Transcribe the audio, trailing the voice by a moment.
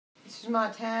This is my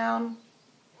town.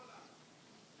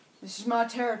 This is my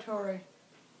territory.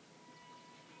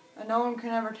 And no one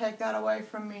can ever take that away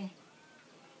from me.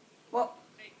 Well,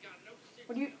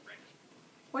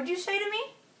 what did you say to me?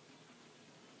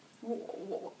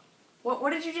 What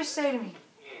did you just say to me?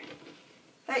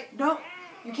 Hey,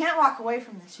 you can't walk away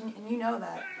from this, and you know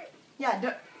that.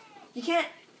 Yeah, you can't,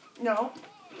 no.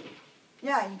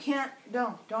 Yeah, you can't,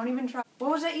 don't even try.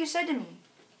 What was that you said to me?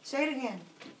 Say it again.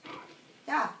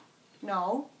 Yeah,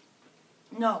 no,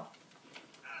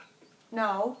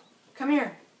 come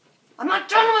here. I'm not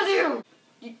done with you!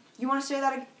 You want to say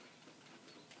that again?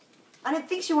 I didn't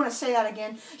think you want to say that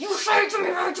again. You say it to me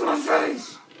right to my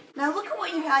face! Now look at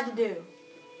what you had to do.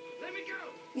 Let me go!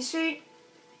 You see,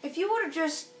 if you would have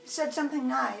just said something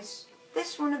nice,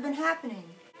 this wouldn't have been happening.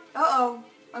 Uh-oh,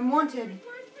 I'm wanted.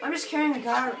 I'm just carrying a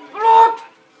guy.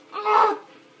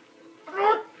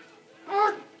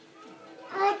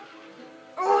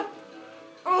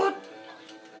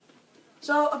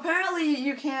 So apparently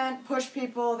you can't push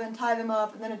people, then tie them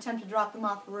up, and then attempt to drop them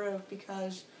off the roof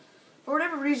because, for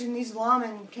whatever reason, these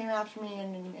lawmen came after me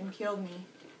and killed me.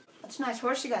 That's a nice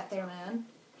horse you got there, man.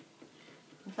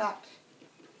 In fact,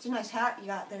 it's a nice hat you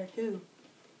got there, too.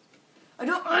 I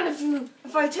don't mind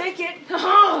if I take it.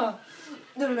 Ha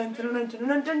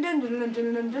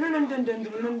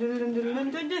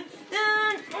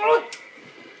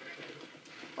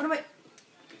What am I?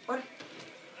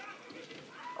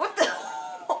 What the?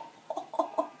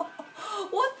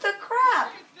 What the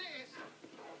crap?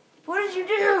 What did you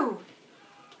do?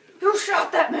 Who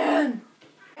shot that man?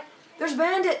 There's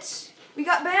bandits. We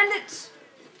got bandits.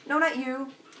 No, not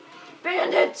you.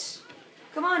 Bandits.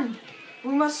 Come on.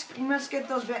 We must get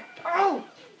those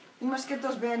we must get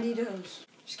those banditos.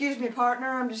 Excuse me, partner.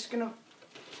 I'm just gonna.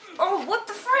 Oh, what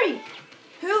the freak?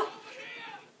 Who?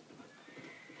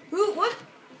 What?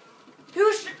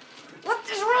 What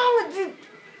is wrong with you?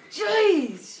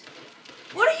 Jeez.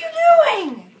 What are you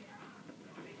doing?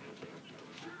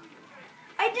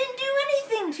 I didn't do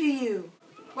anything to you.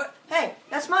 What? Hey,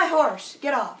 that's my horse.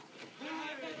 Get off.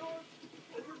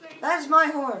 That's my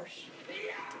horse.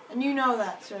 And you know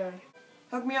that, sir.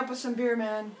 Hook me up with some beer,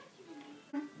 man.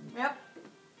 Yep.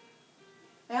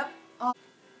 Oh.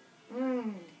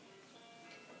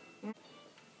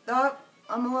 Oh,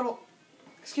 I'm a little...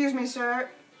 Excuse me, sir.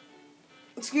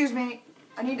 Excuse me.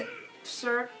 I need to...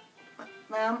 Sir.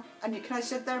 Ma'am. Can I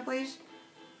sit there, please?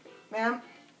 Ma'am.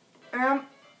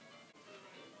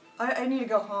 I need to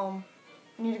go home.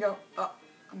 I need to go... Oh,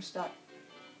 I'm stuck.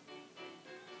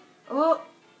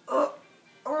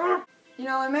 You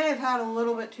know, I may have had a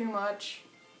little bit too much.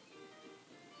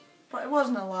 But it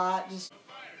wasn't a lot. Just...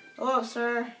 Hello,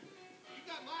 sir.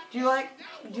 Do you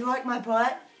like my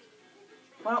butt?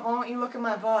 Why don't you look at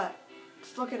my butt?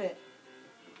 Just look at it.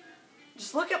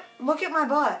 Just look at my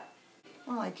butt.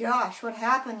 Oh my gosh, what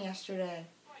happened yesterday?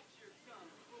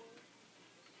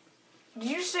 Did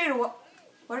you say to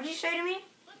what did you say to me?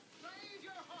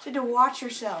 You said to watch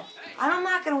yourself. I'm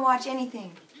not gonna watch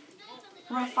anything.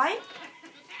 You wanna fight?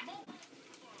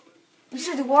 You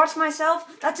said to watch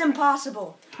myself? That's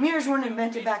impossible. Mirrors weren't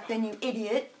invented back then, you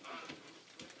idiot.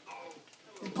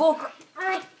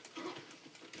 Bullcrap.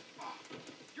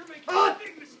 You're making a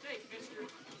big mistake, mister.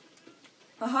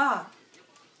 Aha.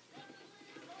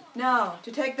 Now,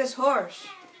 to take this horse.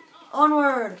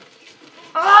 Onward.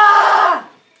 Ah!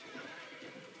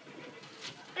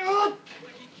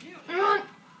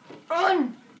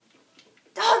 Run!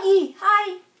 Doggy!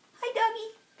 Hi! Hi, doggy.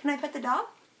 Can I pet the dog?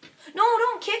 No,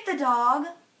 don't kick the dog.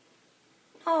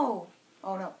 No.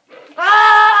 Oh, no.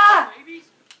 Ah!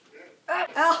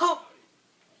 Help!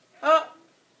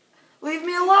 Leave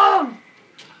me alone!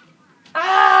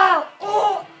 Ah!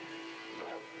 Oh!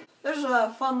 There's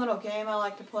a fun little game I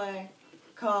like to play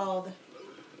called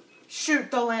Shoot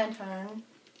the Lantern.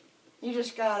 You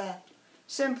just gotta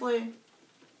simply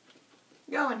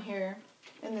go in here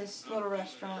in this little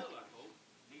restaurant.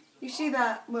 You see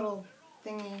that little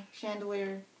thingy,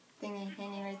 chandelier thingy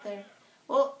hanging right there?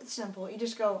 Well, it's simple. You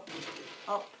just go,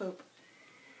 oh, poop.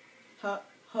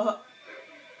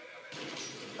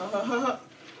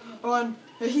 Run.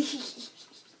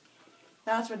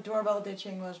 That's what doorbell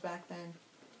ditching was back then.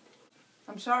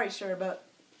 I'm sorry, sir, but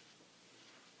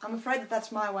I'm afraid that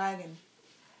that's my wagon.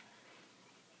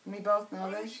 And we both know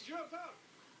this.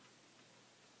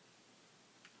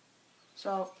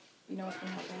 So, you know what's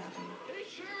going to have to happen.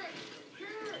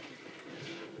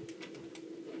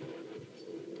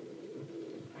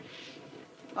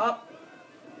 Oh.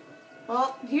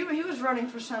 Well, he was running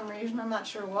for some reason. I'm not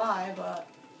sure why, but...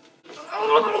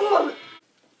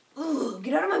 Ugh,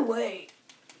 get out of my way.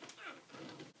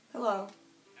 Hello.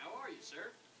 How are you,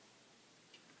 sir?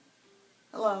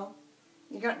 Hello?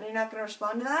 You're not gonna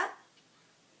respond to that?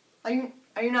 Are you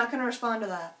not gonna respond to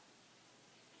that?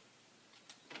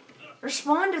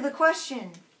 Respond to the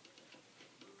question.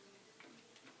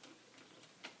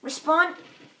 Respond.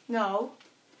 No.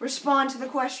 Respond to the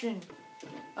question.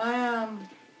 I am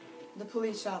the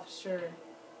police officer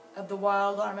of the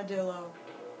Wild Armadillo,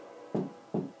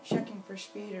 checking for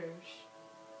speeders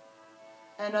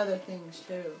and other things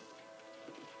too.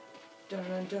 Hey,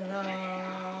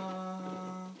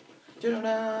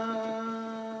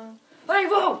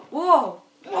 whoa, whoa,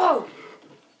 whoa!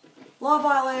 Law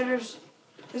violators.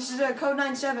 This is code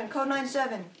 97. Code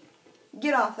 97.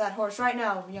 Get off that horse right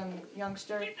now,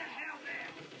 youngster. Get the hell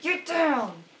down! Get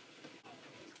down!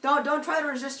 Don't try to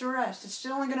resist arrest. It's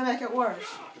still only gonna make it worse,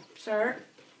 sir.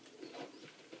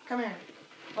 Come here.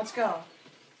 Let's go.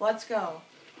 Let's go.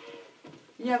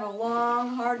 You have a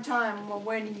long, hard time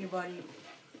waiting you, buddy.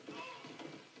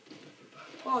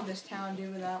 What would this town do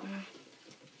without me?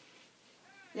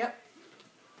 Yep.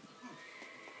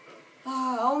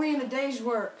 Only in a day's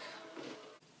work.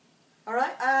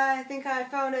 Alright, I think I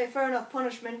found a fair enough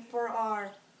punishment for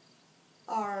our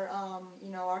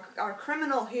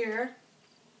criminal here.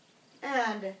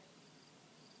 And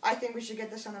I think we should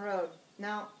get this on the road.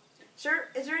 Now, sir,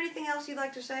 is there anything else you'd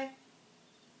like to say?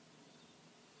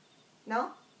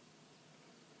 No?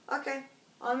 Okay,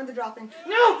 on with the dropping.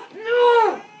 No!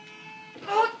 No!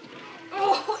 Oh!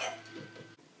 Oh!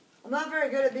 I'm not very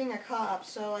good at being a cop,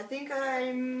 so I think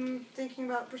I'm thinking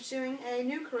about pursuing a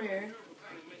new career.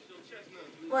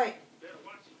 Wait.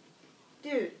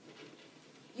 Dude,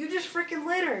 you just freaking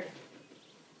littered.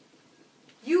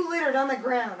 You littered on the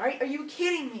ground. Are you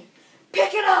kidding me?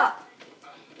 Pick it up!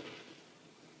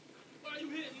 Why are you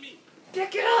hitting me?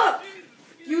 Pick it up!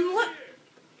 You look.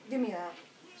 Give me that,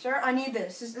 sir. I need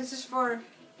this. This is for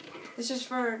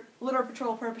litter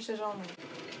patrol purposes only.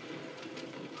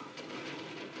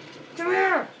 Come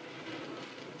here.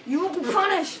 You will be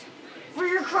punished for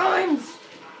your crimes.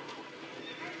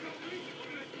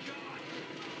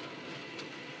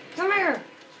 Come here.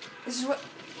 This is what.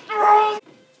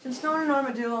 Since no one in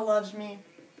Armadillo loves me,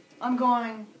 I'm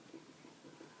going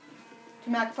to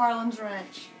McFarlane's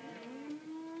Ranch.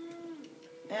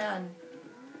 And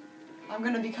I'm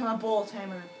going to become a bull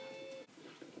tamer.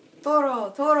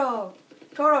 Toro, toro,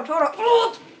 toro, toro.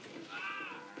 Oh!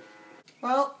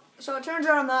 Well, so it turns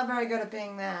out I'm not very good at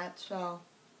being that, so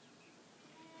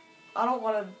I don't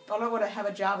want to have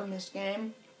a job in this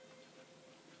game.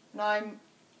 And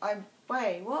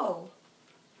wait, whoa.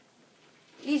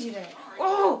 Easy there.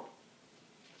 Oh!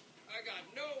 I got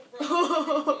no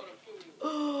problem.